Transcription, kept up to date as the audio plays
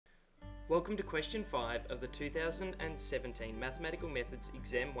Welcome to question 5 of the 2017 Mathematical Methods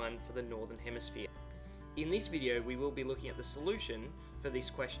Exam 1 for the Northern Hemisphere. In this video we will be looking at the solution for this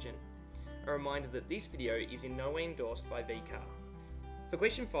question. A reminder that this video is in no way endorsed by VCAA. For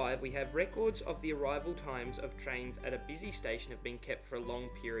question 5 we have records of the arrival times of trains at a busy station have been kept for a long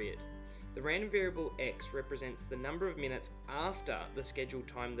period. The random variable x represents the number of minutes after the scheduled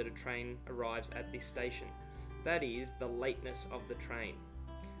time that a train arrives at this station. That is, the lateness of the train.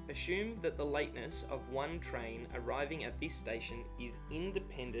 Assume that the lateness of one train arriving at this station is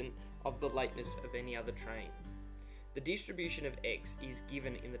independent of the lateness of any other train. The distribution of x is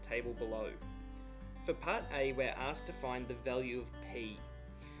given in the table below. For part A, we're asked to find the value of p.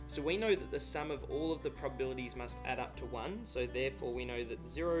 So we know that the sum of all of the probabilities must add up to 1, so therefore we know that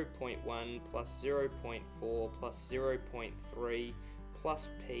 0.1 plus 0.4 plus 0.3 plus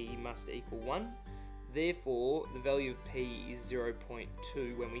p must equal 1. Therefore, the value of p is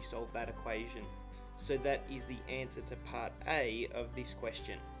 0.2 when we solve that equation. So that is the answer to part A of this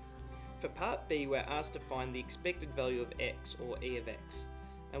question. For part B, we're asked to find the expected value of x, or e of x.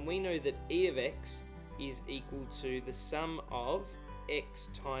 And we know that e of x is equal to the sum of x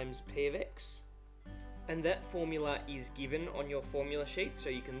times p of x. And that formula is given on your formula sheet, so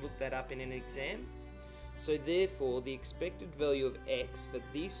you can look that up in an exam. So therefore, the expected value of x for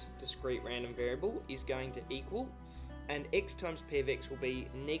this discrete random variable is going to equal, and x times p of x will be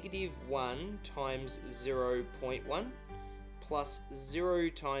negative 1 times 0.1 plus 0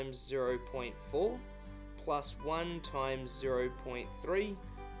 times 0.4 plus 1 times 0.3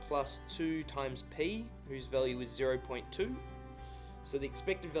 plus 2 times p, whose value is 0.2. So the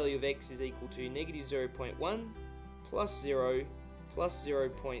expected value of x is equal to negative 0.1 plus 0 plus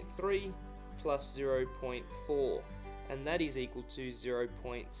 0.3 plus 0.4, and that is equal to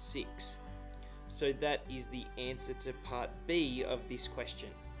 0.6. So that is the answer to part B of this question.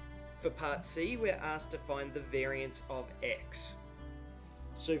 For part C, we're asked to find the variance of x.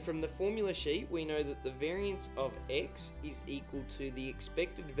 So from the formula sheet, we know that the variance of x is equal to the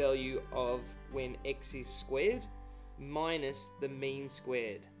expected value of when x is squared minus the mean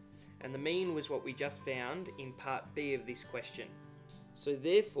squared. And the mean was what we just found in part B of this question. So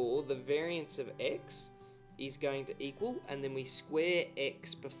therefore, the variance of x is going to equal, and then we square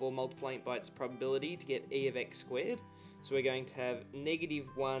x before multiplying it by its probability to get e of x squared. So we're going to have negative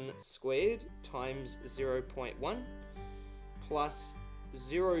 1 squared times 0.1 plus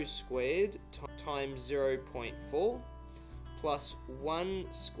 0 squared times 0.4 plus 1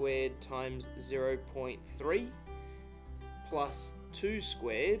 squared times 0.3 plus 2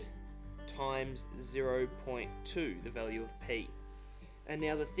 squared times 0.2, the value of p. And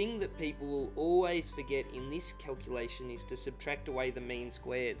now the thing that people will always forget in this calculation is to subtract away the mean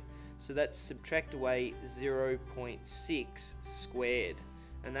squared. So that's subtract away 0.6 squared,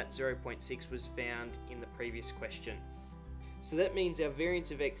 and that 0.6 was found in the previous question. So that means our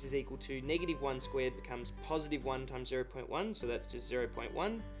variance of x is equal to negative 1 squared becomes positive 1 times 0.1, so that's just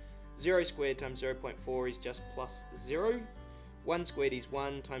 0.1. 0 squared times 0.4 is just plus 0. 1 squared is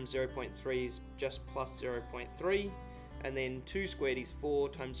 1 times 0.3 is just plus 0.3. And then 2 squared is 4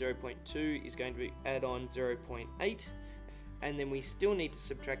 times 0.2 is going to be add on 0.8. And then we still need to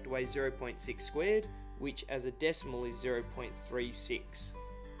subtract away 0.6 squared, which as a decimal is 0.36.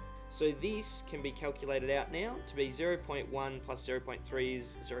 So this can be calculated out now to be 0.1 plus 0.3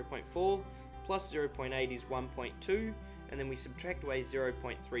 is 0.4, plus 0.8 is 1.2, and then we subtract away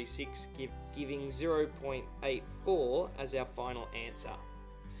 0.36, giving 0.84 as our final answer.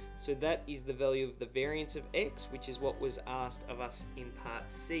 So that is the value of the variance of x, which is what was asked of us in part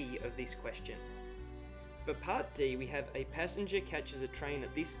C of this question. For part D, we have a passenger catches a train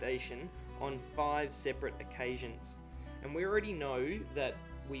at this station on 5 separate occasions. And we already know that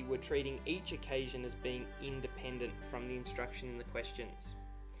we were treating each occasion as being independent from the instruction in the questions.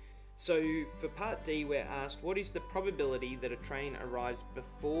 So for part D, we're asked what is the probability that a train arrives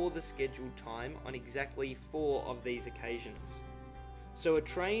before the scheduled time on exactly 4 of these occasions. So a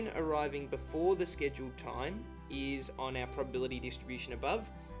train arriving before the scheduled time is on our probability distribution above,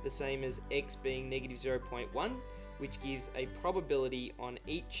 the same as x being negative 0.1, which gives a probability on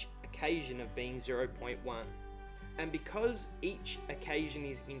each occasion of being 0.1. And because each occasion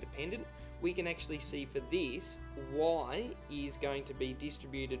is independent, we can actually see for this, y is going to be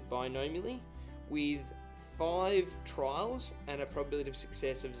distributed binomially with 5 trials and a probability of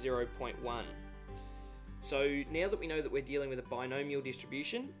success of 0.1. So now that we know that we're dealing with a binomial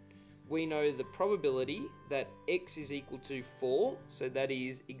distribution, we know the probability that x is equal to 4, so that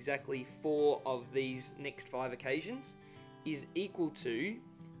is exactly 4 of these next 5 occasions, is equal to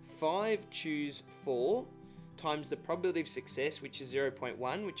 5 choose 4 times the probability of success, which is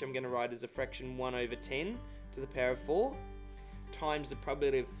 0.1, which I'm going to write as a fraction 1 over 10 to the power of 4, times the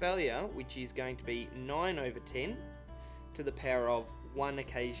probability of failure, which is going to be 9 over 10 to the power of 1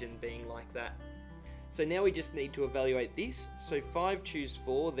 occasion being like that. So now we just need to evaluate this. So 5 choose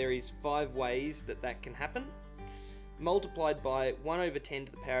 4, there is 5 ways that that can happen. Multiplied by 1 over 10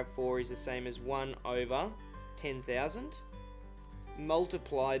 to the power of 4 is the same as 1 over 10,000.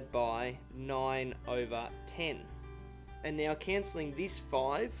 Multiplied by 9 over 10. And now cancelling this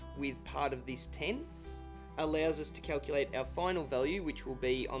 5 with part of this 10 allows us to calculate our final value, which will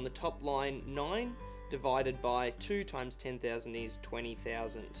be on the top line 9 divided by 2 times 10,000 is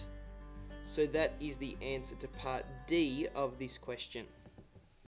 20,000. So that is the answer to part D of this question.